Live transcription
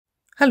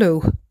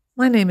Hello,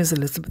 my name is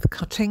Elizabeth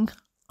Cutting.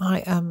 I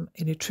am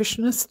a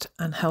nutritionist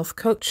and health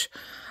coach,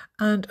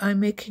 and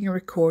I'm making a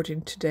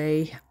recording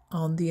today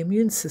on the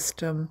immune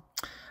system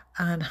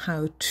and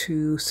how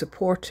to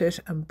support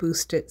it and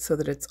boost it so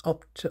that it's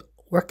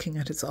working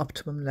at its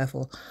optimum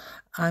level.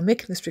 I'm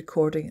making this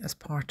recording as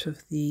part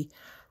of the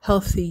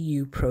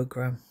healthyyou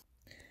program.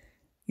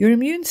 Your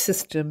immune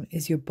system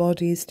is your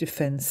body's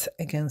defense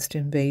against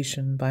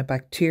invasion by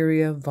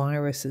bacteria,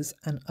 viruses,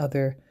 and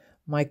other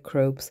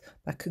microbes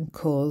that can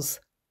cause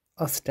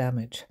us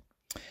damage.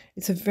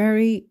 It's a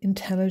very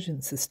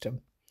intelligent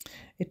system.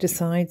 It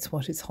decides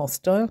what is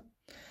hostile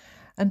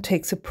and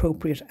takes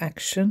appropriate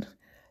action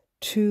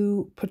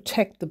to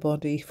protect the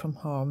body from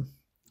harm.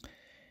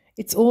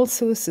 It's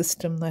also a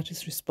system that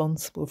is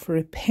responsible for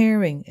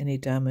repairing any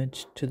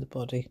damage to the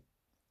body.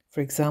 For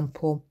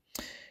example,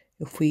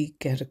 if we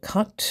get a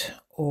cut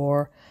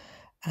or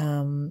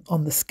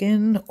on the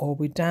skin, or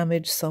we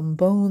damage some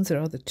bones or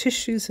other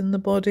tissues in the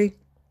body,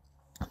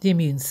 the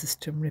immune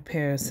system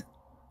repairs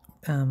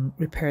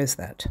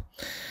that.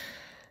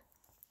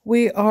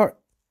 We are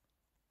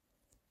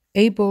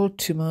able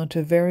to mount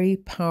a very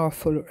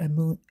powerful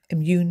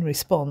immune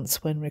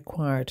response when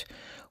required,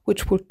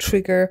 which will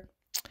trigger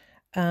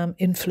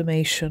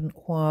inflammation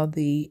while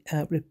the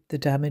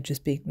damage is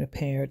being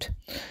repaired.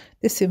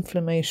 This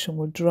inflammation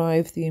will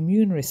drive the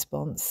immune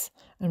response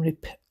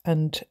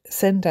and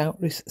send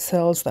out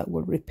cells that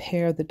will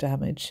repair the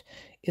damage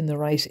in the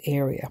right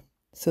area.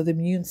 So the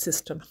immune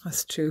system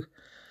has to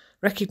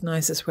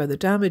recognizes where the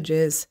damage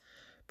is,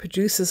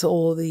 produces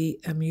all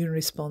the immune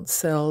response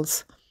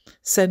cells,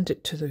 send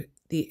it to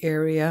the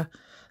area.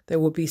 There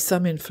will be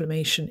some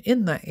inflammation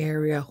in that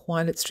area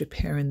while it's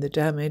repairing the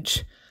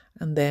damage,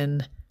 and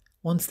then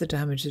once the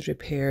damage is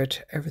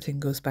repaired,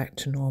 everything goes back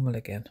to normal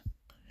again.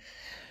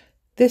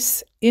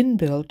 This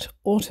inbuilt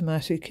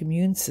automatic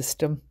immune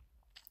system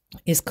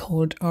is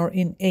called our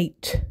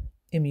innate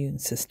immune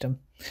system.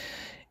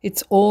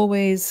 It's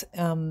always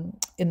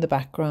in the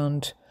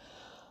background,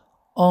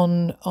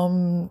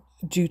 on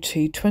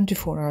duty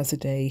 24 hours a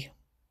day,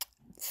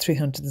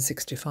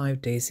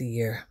 365 days a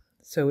year.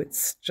 So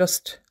it's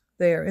just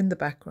there in the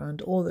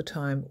background all the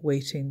time,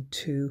 waiting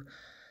to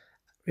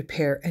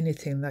repair any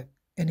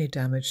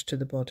damage to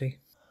the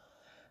body.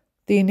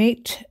 The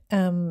innate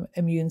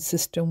immune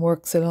system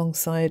works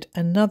alongside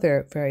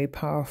another very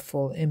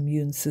powerful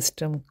immune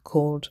system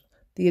called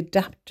the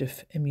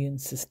adaptive immune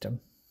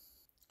system.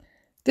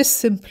 This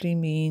simply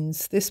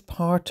means this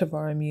part of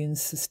our immune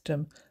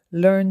system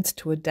learns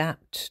to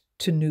adapt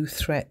to new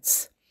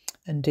threats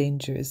and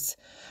dangers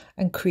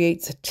and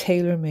creates a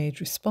tailor-made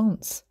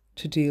response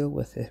to deal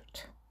with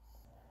it.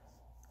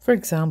 For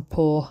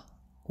example,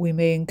 we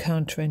may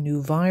encounter a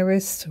new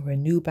virus or a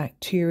new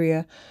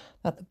bacteria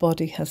that the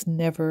body has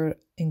never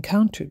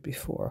encountered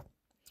before.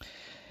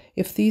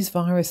 If these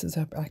viruses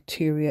or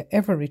bacteria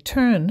ever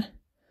return,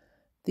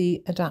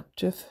 the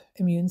adaptive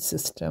immune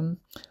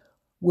system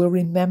will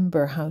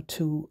remember how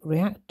to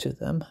react to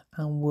them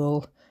and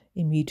will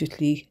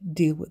immediately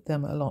deal with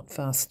them a lot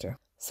faster.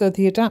 So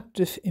the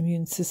adaptive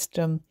immune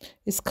system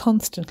is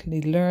constantly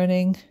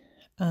learning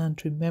and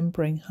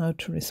remembering how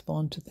to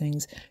respond to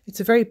things. It's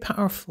a very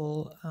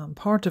powerful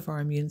part of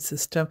our immune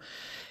system.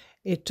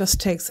 It just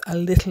takes a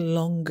little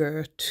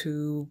longer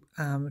to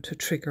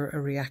trigger a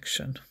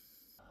reaction.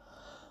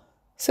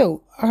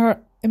 So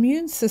our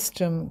immune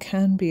system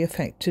can be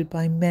affected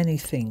by many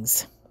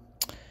things.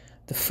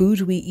 The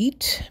food we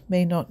eat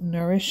may not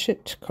nourish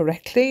it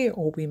correctly,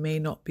 or we may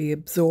not be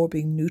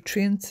absorbing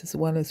nutrients as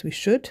well as we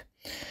should.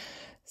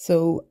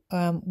 So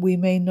we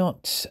may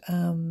not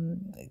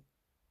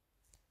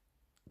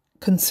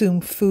consume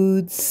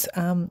foods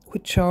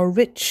which are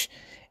rich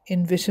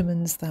in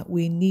vitamins that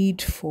we need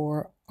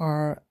for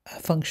our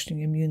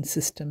functioning immune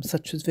system,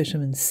 such as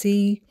vitamin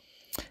C,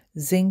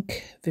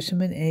 zinc,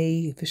 vitamin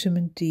A,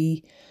 vitamin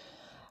D,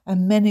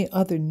 and many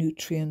other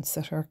nutrients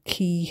that are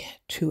key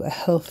to a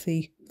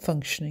healthy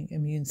functioning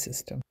immune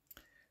system.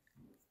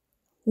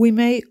 We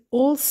may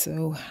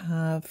also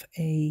have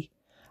a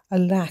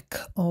lack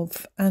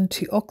of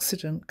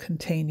antioxidant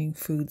containing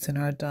foods in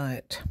our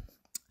diet.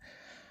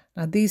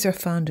 Now, these are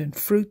found in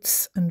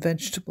fruits and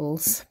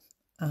vegetables,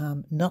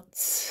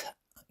 nuts,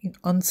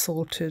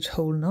 unsalted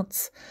whole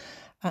nuts,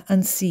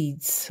 and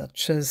seeds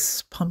such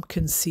as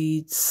pumpkin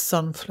seeds,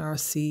 sunflower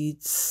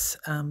seeds,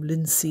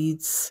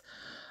 linseeds,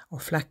 or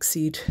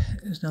flaxseed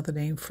is another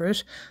name for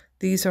it.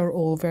 These are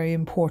all very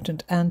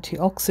important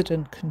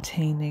antioxidant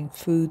containing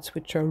foods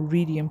which are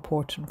really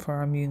important for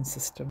our immune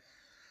system.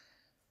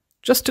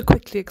 Just to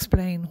quickly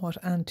explain what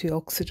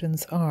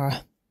antioxidants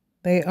are,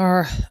 they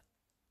are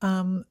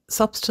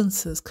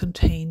substances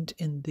contained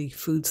in the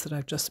foods that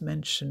I've just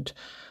mentioned,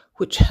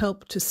 which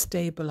help to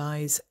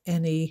stabilize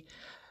any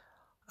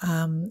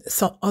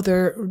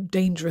other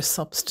dangerous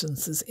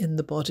substances in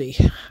the body.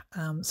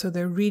 So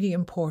they're a really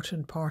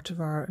important part of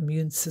our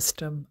immune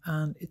system,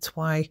 and it's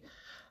why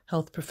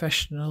health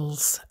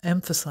professionals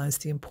emphasize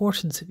the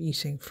importance of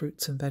eating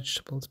fruits and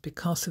vegetables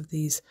because of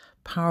these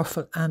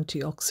powerful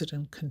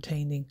antioxidant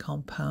containing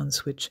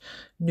compounds which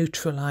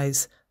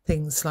neutralize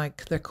things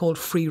like, they're called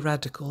free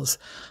radicals.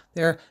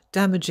 They're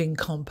damaging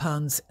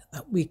compounds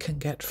that we can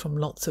get from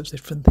lots of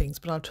different things,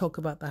 but I'll talk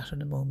about that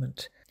in a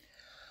moment.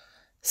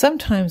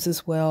 Sometimes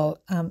as well,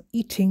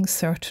 eating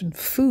certain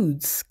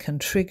foods can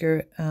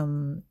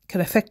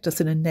affect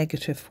us in a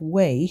negative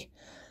way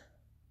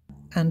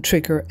and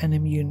trigger an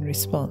immune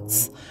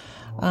response.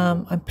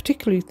 I'm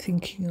particularly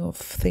thinking of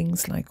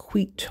things like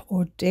wheat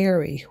or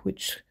dairy,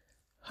 which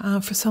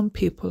for some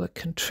people it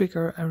can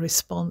trigger a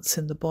response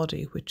in the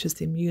body, which is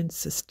the immune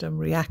system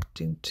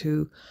reacting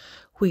to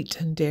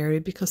wheat and dairy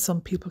because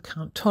some people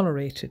can't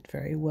tolerate it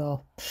very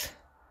well.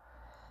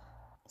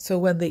 So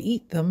when they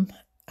eat them,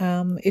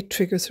 it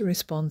triggers a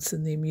response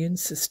in the immune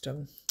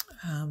system.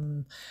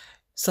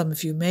 Some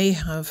of you may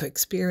have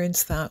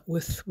experienced that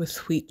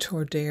with wheat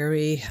or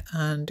dairy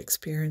and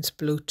experienced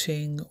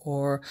bloating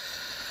or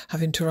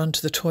having to run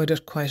to the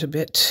toilet quite a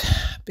bit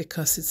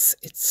because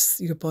it's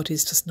your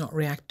body's just not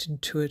reacting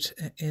to it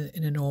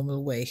in a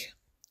normal way.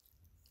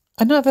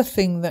 Another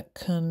thing that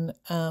can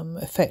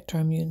affect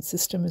our immune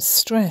system is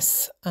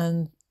stress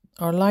and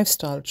our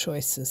lifestyle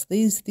choices.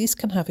 These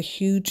can have a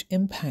huge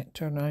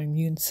impact on our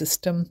immune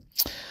system,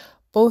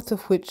 both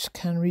of which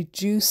can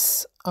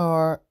reduce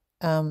our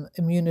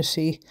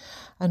immunity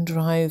and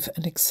drive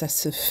an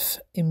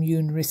excessive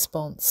immune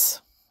response.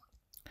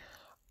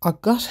 Our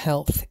gut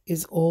health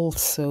is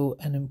also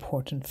an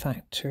important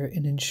factor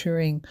in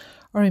ensuring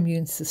our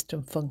immune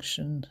system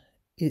functions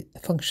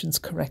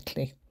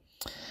correctly,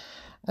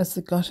 as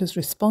the gut is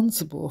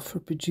responsible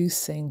for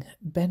producing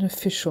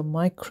beneficial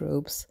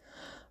microbes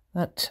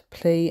that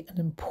play an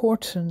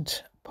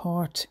important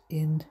part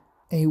in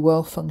a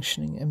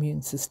well-functioning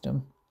immune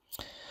system.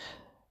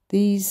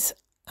 These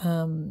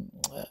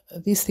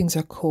things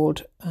are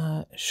called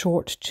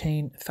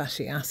short-chain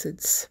fatty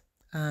acids,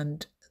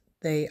 and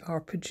they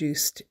are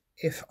produced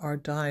if our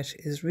diet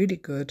is really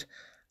good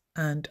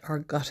and our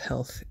gut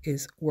health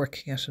is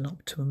working at an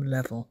optimum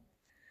level.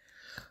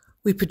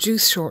 We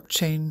produce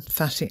short-chain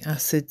fatty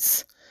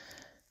acids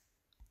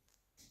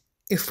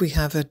if we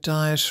have a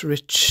diet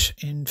rich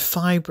in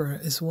fibre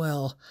as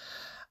well.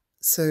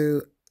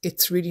 So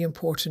it's really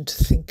important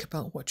to think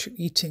about what you're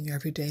eating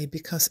every day,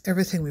 because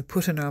everything we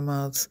put in our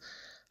mouths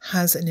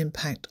has an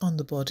impact on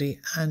the body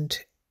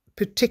and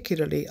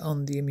particularly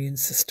on the immune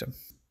system.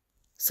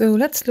 So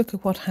let's look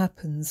at what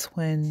happens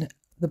when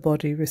the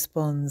body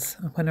responds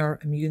and when our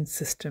immune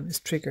system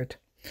is triggered.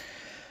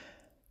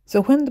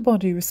 So when the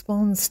body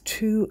responds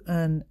to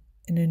an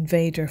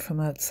invader from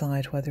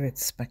outside, whether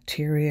it's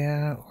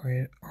bacteria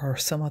or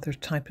some other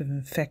type of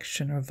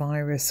infection or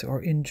virus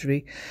or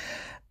injury,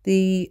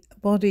 the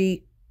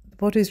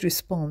body's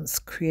response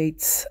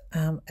creates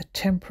a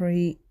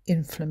temporary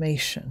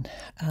inflammation.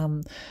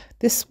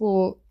 This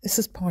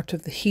is part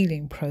of the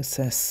healing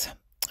process,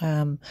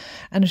 and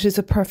it is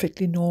a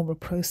perfectly normal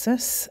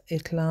process.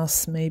 It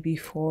lasts maybe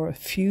for a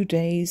few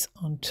days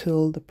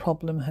until the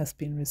problem has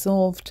been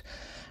resolved,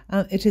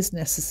 and it is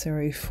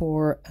necessary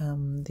for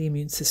the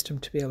immune system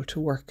to be able to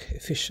work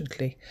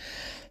efficiently.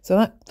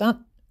 So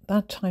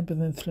that type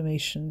of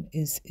inflammation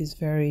is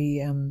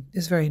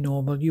very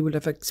normal. You will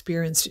have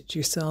experienced it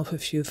yourself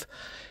if you've,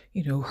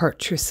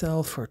 hurt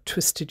yourself or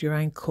twisted your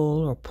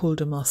ankle or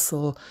pulled a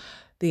muscle.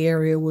 The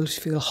area will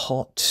feel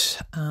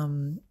hot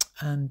and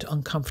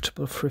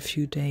uncomfortable for a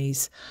few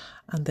days,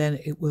 and then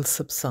it will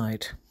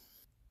subside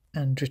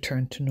and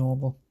return to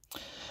normal.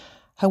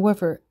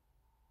 However,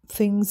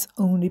 things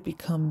only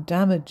become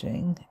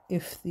damaging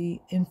if the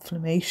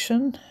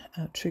inflammation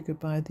triggered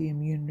by the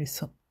immune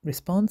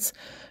response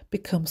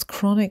becomes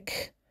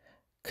chronic,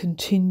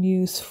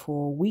 continues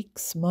for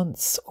weeks,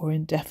 months, or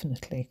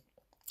indefinitely.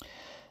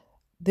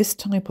 This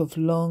type of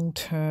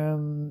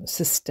long-term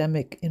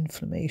systemic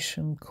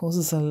inflammation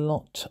causes a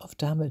lot of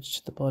damage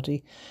to the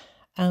body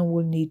and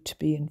will need to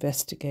be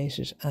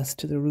investigated as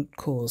to the root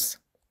cause.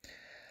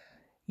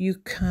 You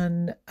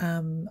can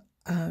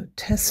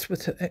test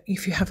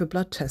if you have a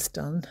blood test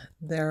done,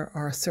 there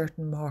are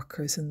certain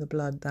markers in the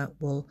blood that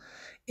will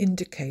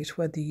indicate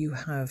whether you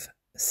have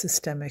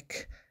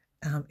systemic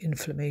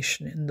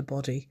inflammation in the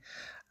body.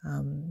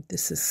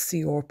 This is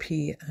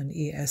CRP and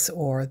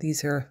ESR.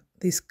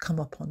 These come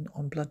up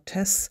on blood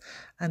tests,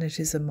 and it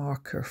is a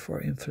marker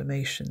for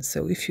inflammation.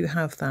 So if you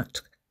have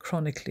that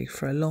chronically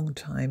for a long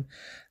time,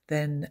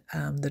 then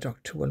the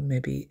doctor will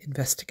maybe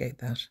investigate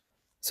that.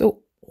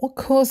 So what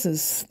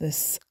causes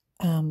this,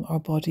 our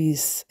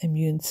body's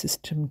immune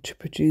system to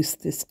produce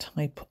this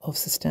type of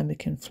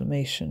systemic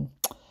inflammation?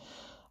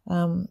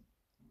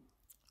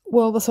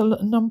 Well, there's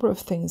a number of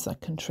things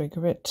that can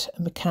trigger it.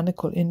 A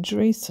mechanical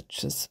injury,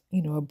 such as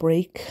a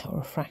break or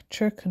a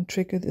fracture, can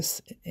trigger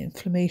this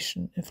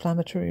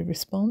inflammatory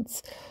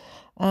response.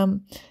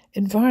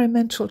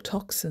 Environmental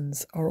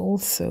toxins are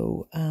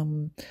also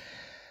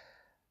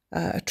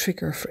a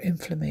trigger for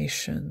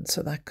inflammation.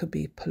 So that could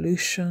be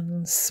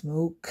pollution,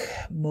 smoke,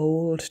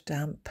 mold,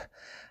 damp.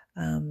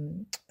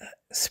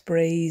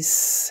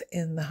 sprays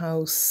in the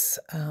house,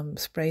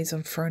 sprays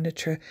on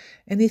furniture,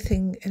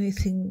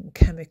 anything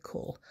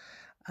chemical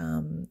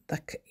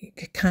that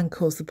can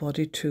cause the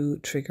body to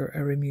trigger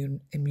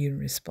an immune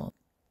response.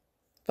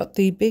 But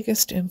the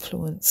biggest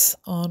influence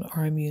on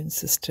our immune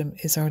system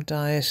is our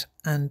diet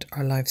and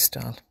our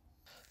lifestyle.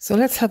 So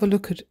let's have a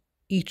look at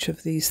each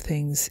of these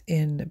things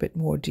in a bit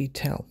more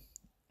detail.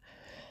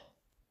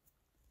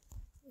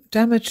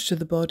 Damage to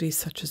the body,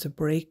 such as a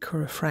break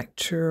or a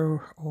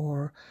fracture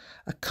or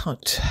a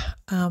cut,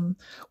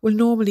 will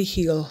normally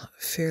heal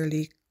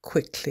fairly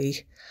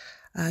quickly,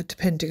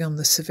 depending on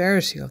the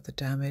severity of the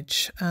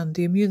damage, and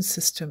the immune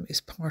system is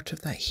part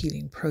of that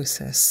healing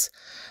process.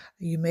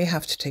 You may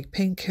have to take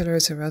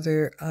painkillers or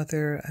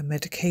other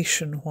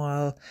medication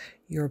while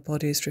your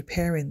body is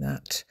repairing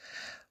that,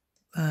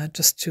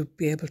 just to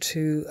be able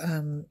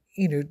to,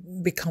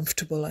 be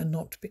comfortable and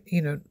not,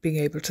 being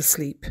able to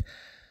sleep.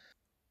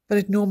 But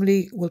it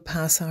normally will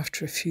pass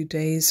after a few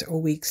days or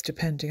weeks,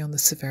 depending on the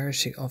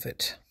severity of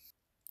it.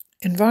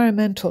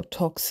 Environmental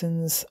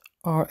toxins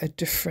are a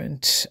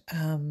different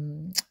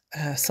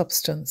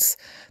substance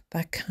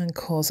that can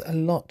cause a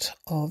lot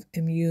of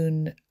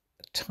immune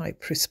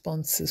type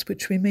responses,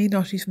 which we may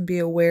not even be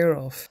aware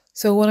of.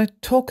 So when I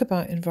talk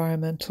about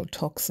environmental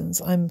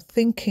toxins, I'm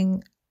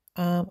thinking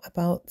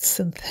about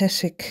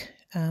synthetic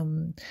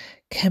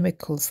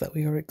chemicals that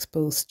we are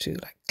exposed to,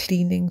 like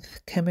cleaning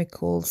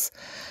chemicals,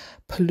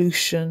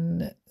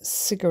 pollution,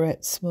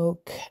 cigarette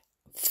smoke,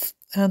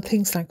 and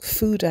things like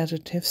food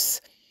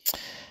additives,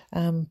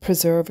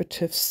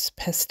 preservatives,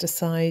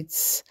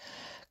 pesticides,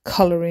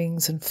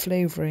 colorings and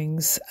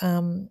flavorings.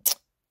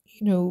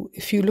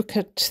 If you look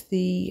at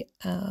the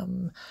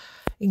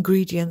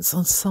ingredients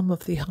on some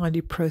of the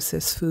highly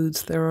processed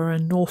foods, there are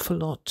an awful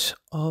lot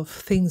of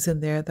things in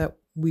there that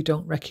we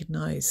don't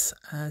recognize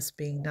as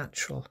being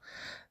natural.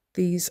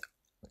 These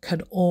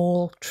can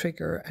all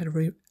trigger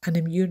an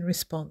immune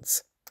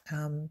response.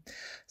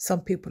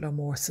 Some people are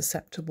more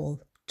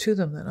susceptible to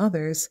them than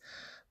others,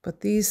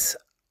 but these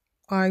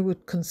I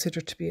would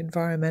consider to be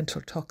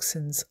environmental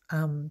toxins,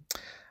 and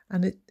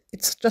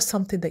it's just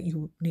something that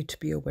you need to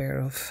be aware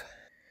of.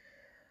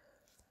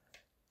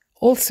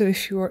 Also,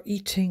 if you are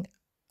eating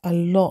a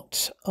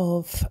lot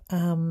of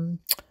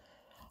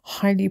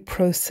highly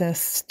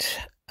processed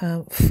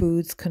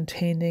foods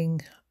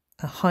containing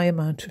a high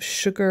amount of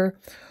sugar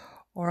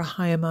or a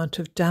high amount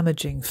of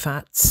damaging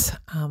fats.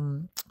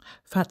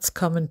 Fats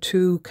come in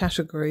two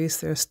categories.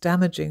 There's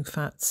damaging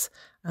fats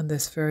and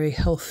there's very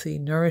healthy,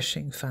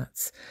 nourishing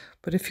fats.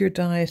 But if your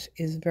diet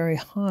is very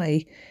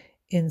high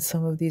in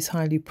some of these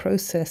highly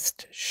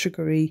processed,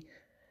 sugary,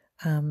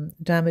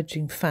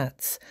 damaging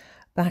fats,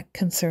 that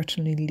can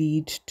certainly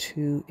lead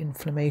to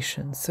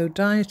inflammation. So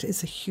diet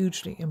is a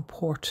hugely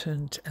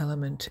important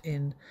element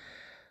in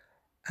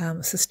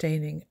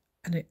sustaining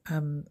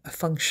a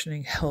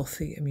functioning,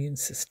 healthy immune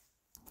system.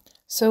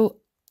 So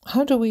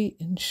how do we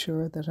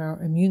ensure that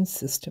our immune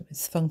system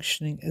is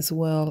functioning as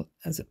well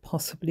as it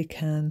possibly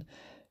can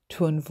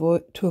to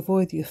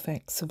avoid the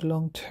effects of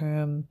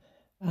long-term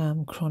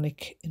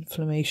chronic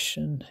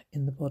inflammation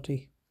in the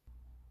body?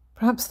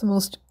 Perhaps the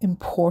most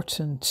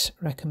important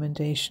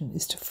recommendation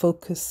is to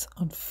focus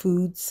on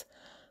foods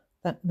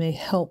that may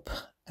help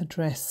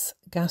address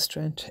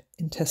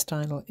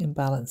gastrointestinal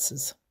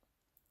imbalances.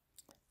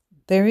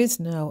 There is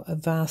now a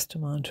vast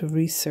amount of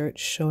research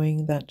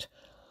showing that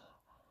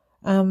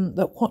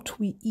what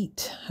we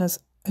eat has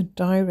a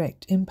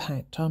direct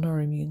impact on our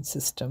immune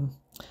system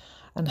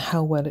and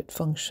how well it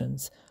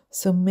functions.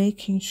 So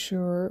making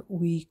sure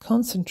we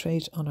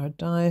concentrate on our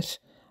diet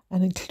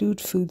and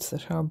include foods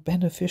that are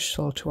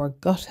beneficial to our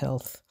gut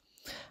health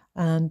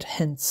and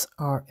hence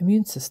our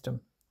immune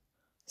system.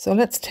 So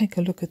let's take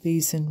a look at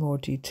these in more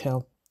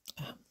detail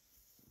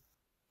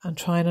and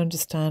try and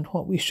understand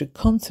what we should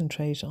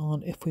concentrate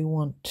on if we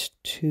want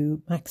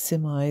to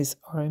maximize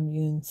our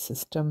immune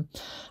system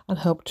and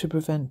help to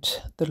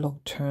prevent the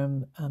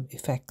long-term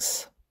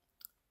effects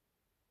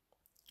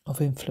of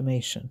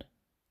inflammation.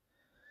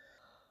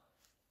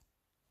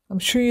 I'm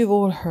sure you've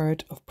all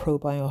heard of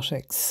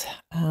probiotics,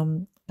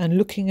 and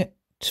looking at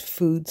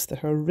foods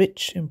that are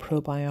rich in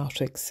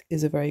probiotics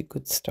is a very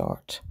good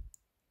start.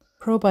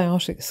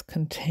 Probiotics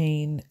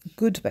contain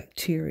good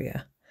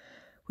bacteria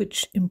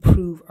which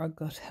improve our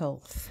gut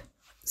health.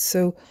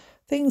 So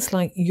things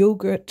like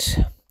yogurt,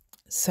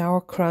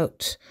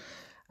 sauerkraut,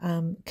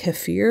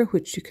 kefir,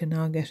 which you can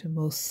now get in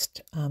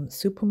most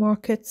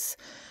supermarkets,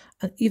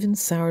 and even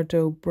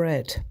sourdough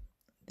bread.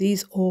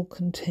 These all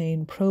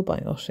contain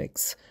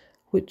probiotics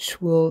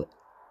which will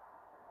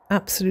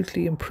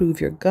absolutely improve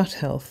your gut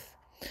health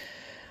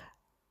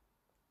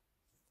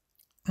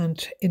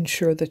and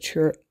ensure that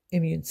your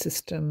immune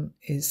system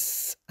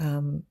is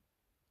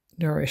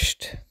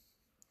nourished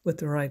with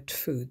the right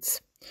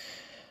foods.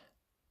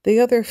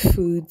 The other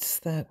foods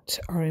that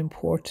are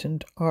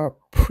important are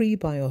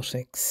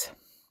prebiotics.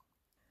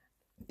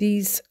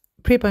 These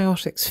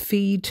prebiotics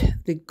feed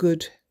the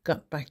good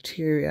gut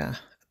bacteria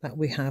that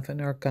we have in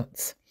our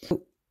guts.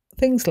 So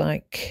things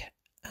like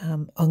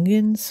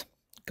onions,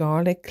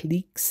 garlic,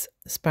 leeks,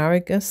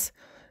 asparagus.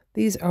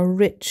 These are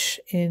rich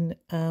in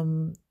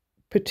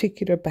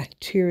particular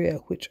bacteria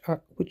which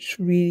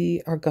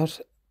really our gut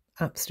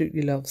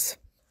absolutely loves.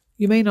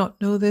 You may not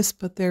know this,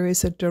 but there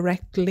is a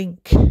direct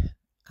link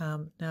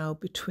now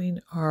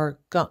between our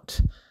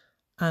gut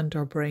and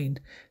our brain.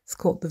 It's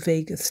called the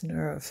vagus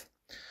nerve.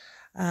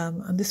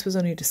 And this was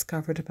only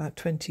discovered about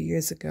 20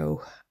 years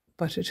ago,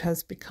 but it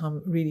has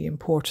become really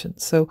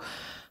important. So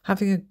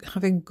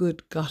having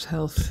good gut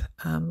health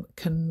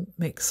can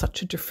make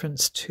such a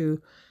difference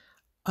to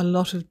a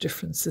lot of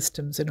different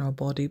systems in our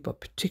body,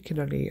 but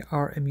particularly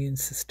our immune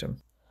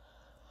system.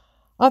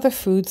 Other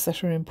foods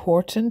that are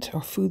important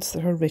are foods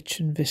that are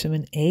rich in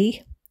vitamin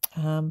A.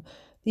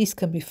 These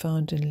can be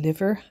found in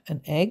liver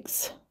and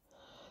eggs.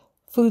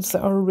 Foods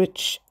that are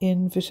rich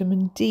in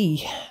vitamin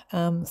D,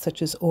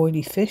 such as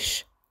oily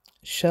fish,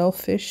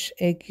 shellfish,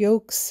 egg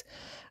yolks.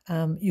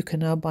 You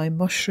can now buy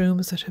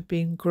mushrooms that have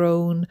been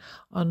grown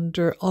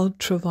under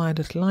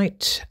ultraviolet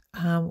light,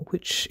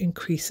 which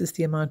increases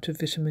the amount of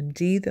vitamin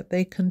D that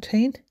they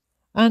contain.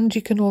 And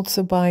you can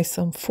also buy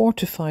some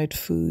fortified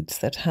foods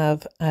that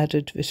have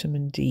added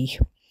vitamin D.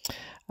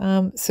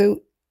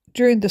 So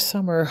during the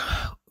summer,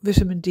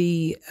 vitamin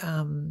D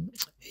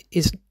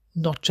is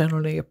not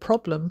generally a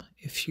problem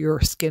if your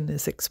skin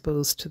is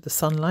exposed to the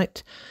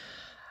sunlight.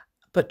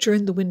 But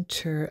during the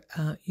winter,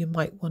 you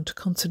might want to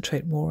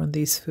concentrate more on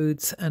these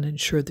foods and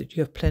ensure that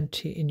you have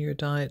plenty in your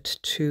diet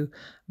to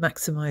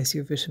maximize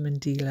your vitamin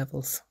D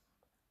levels.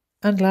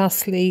 And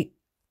lastly,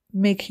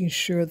 making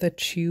sure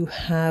that you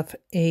have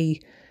a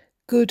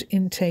good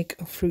intake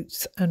of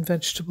fruits and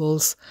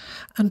vegetables,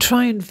 and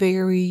try and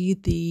vary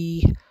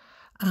the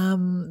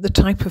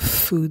type of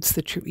foods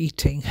that you're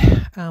eating.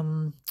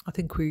 I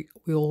think we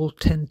all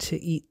tend to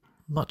eat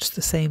much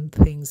the same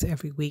things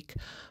every week,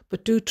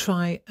 but do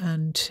try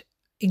and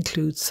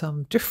include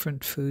some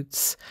different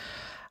foods.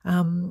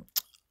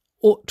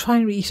 Or try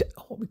and eat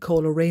what we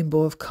call a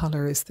rainbow of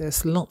colours.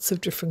 There's lots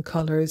of different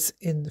colours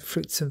in the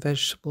fruits and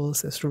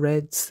vegetables. There's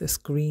reds, there's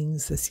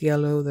greens, there's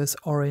yellow, there's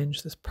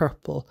orange, there's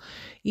purple.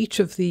 Each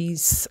of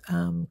these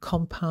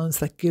compounds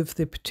that give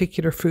the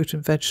particular fruit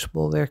and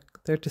vegetable their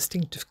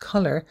distinctive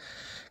colour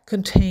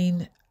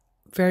contain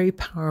very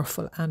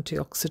powerful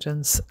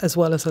antioxidants, as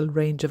well as a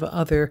range of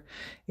other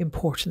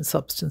important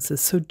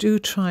substances. So do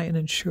try and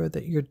ensure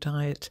that your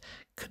diet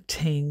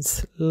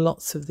contains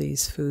lots of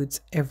these foods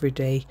every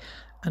day,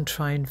 and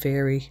try and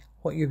vary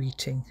what you're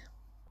eating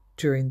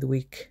during the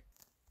week.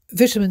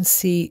 Vitamin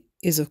C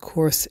is, of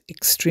course,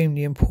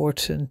 extremely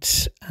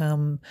important,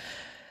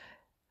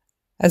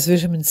 as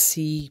vitamin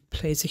C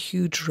plays a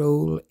huge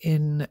role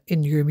in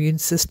your immune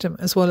system,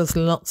 as well as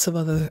lots of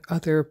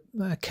other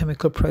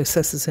chemical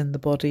processes in the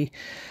body.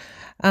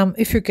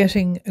 If you're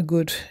getting a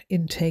good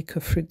intake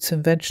of fruits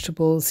and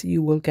vegetables,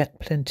 you will get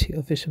plenty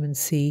of vitamin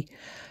C.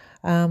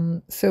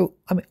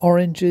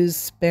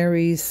 Oranges,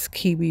 berries,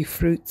 kiwi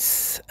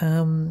fruits,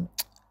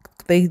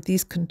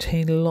 these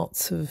contain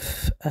lots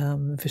of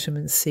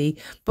vitamin C,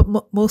 but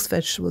most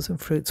vegetables and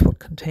fruits will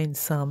contain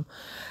some.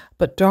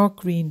 But dark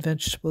green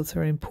vegetables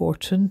are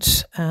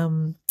important.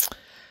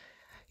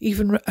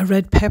 Even a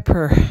red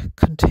pepper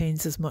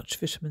contains as much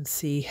vitamin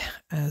C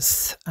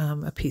as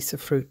a piece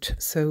of fruit.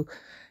 So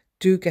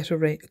do get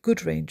a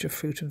good range of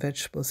fruit and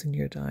vegetables in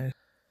your diet.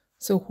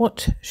 So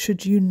what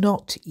should you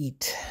not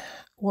eat?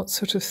 What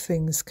sort of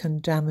things can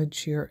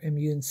damage your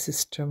immune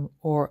system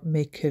or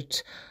make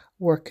it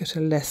work at a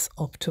less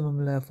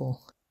optimum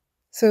level?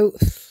 So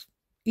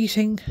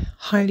eating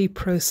highly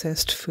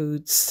processed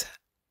foods,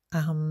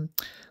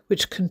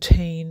 which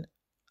contain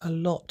a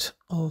lot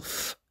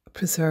of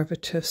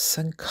preservatives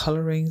and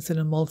colorings and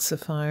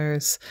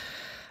emulsifiers,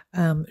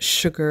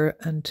 sugar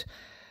and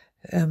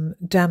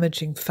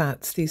damaging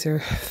fats. These are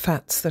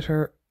fats that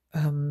are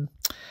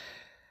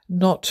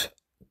not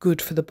good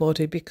for the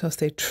body because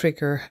they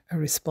trigger a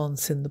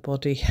response in the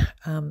body.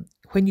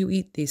 When you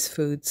eat these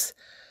foods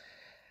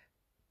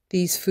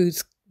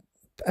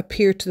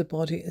appear to the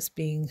body as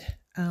being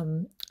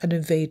an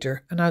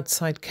invader, an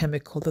outside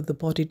chemical that the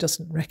body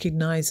doesn't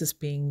recognize as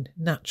being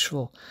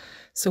natural.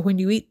 So when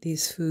you eat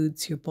these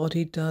foods, your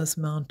body does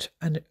mount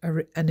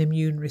an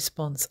immune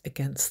response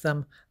against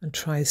them and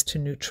tries to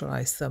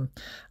neutralize them.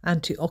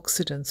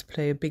 Antioxidants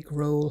play a big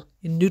role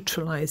in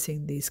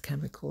neutralizing these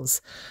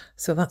chemicals.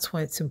 So that's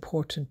why it's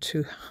important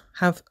to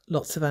have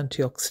lots of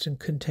antioxidant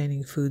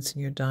containing foods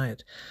in your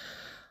diet.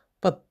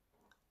 But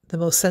the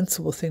most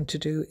sensible thing to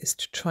do is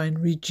to try and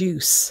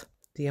reduce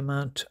the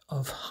amount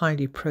of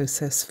highly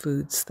processed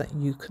foods that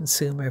you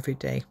consume every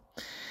day.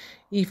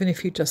 Even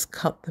if you just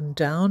cut them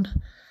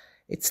down,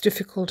 it's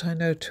difficult, I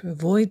know, to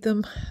avoid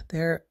them.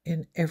 They're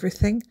in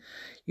everything.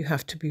 You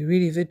have to be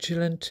really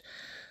vigilant.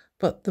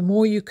 But the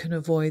more you can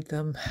avoid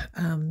them,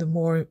 the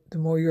more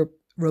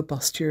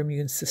robust your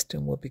immune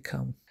system will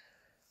become.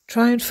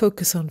 Try and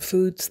focus on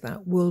foods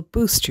that will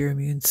boost your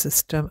immune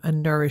system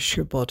and nourish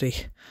your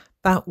body.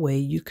 That way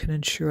you can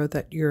ensure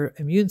that your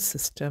immune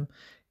system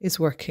is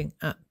working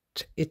at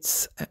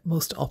its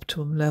most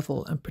optimum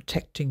level and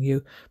protecting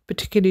you,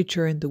 particularly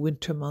during the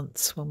winter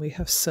months when we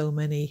have so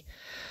many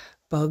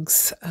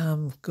bugs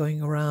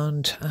going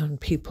around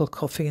and people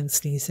coughing and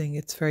sneezing.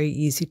 It's very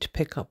easy to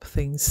pick up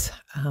things.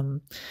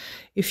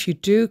 If you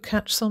do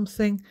catch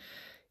something,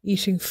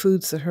 eating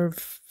foods that are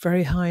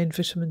very high in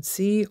vitamin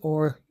C,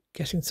 or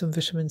getting some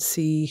vitamin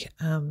C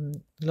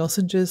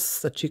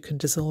lozenges that you can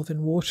dissolve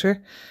in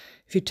water.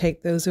 If you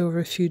take those over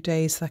a few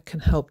days, that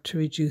can help to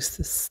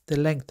reduce the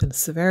length and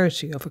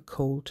severity of a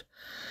cold.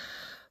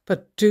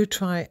 But do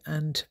try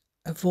and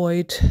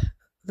avoid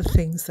the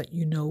things that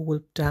you know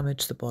will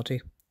damage the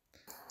body,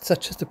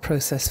 such as the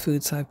processed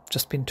foods I've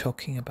just been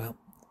talking about.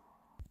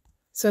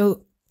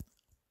 So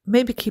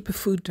maybe keep a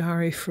food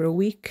diary for a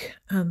week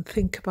and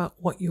think about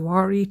what you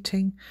are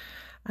eating,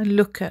 and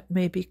look at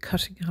maybe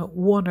cutting out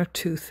one or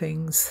two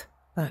things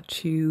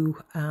that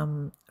you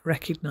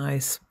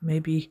recognise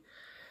maybe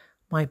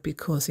might be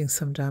causing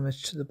some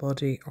damage to the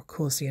body or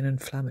causing an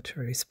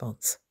inflammatory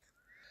response.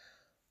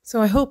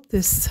 So I hope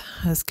this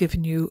has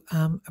given you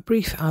a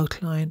brief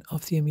outline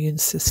of the immune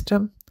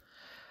system,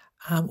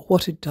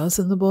 what it does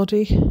in the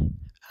body,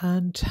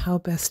 and how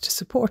best to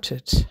support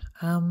it.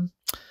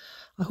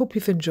 I hope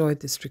you've enjoyed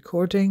this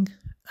recording,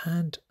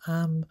 and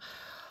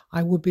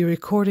I will be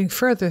recording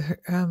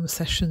further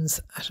sessions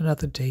at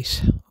another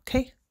date.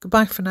 Okay,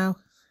 goodbye for now.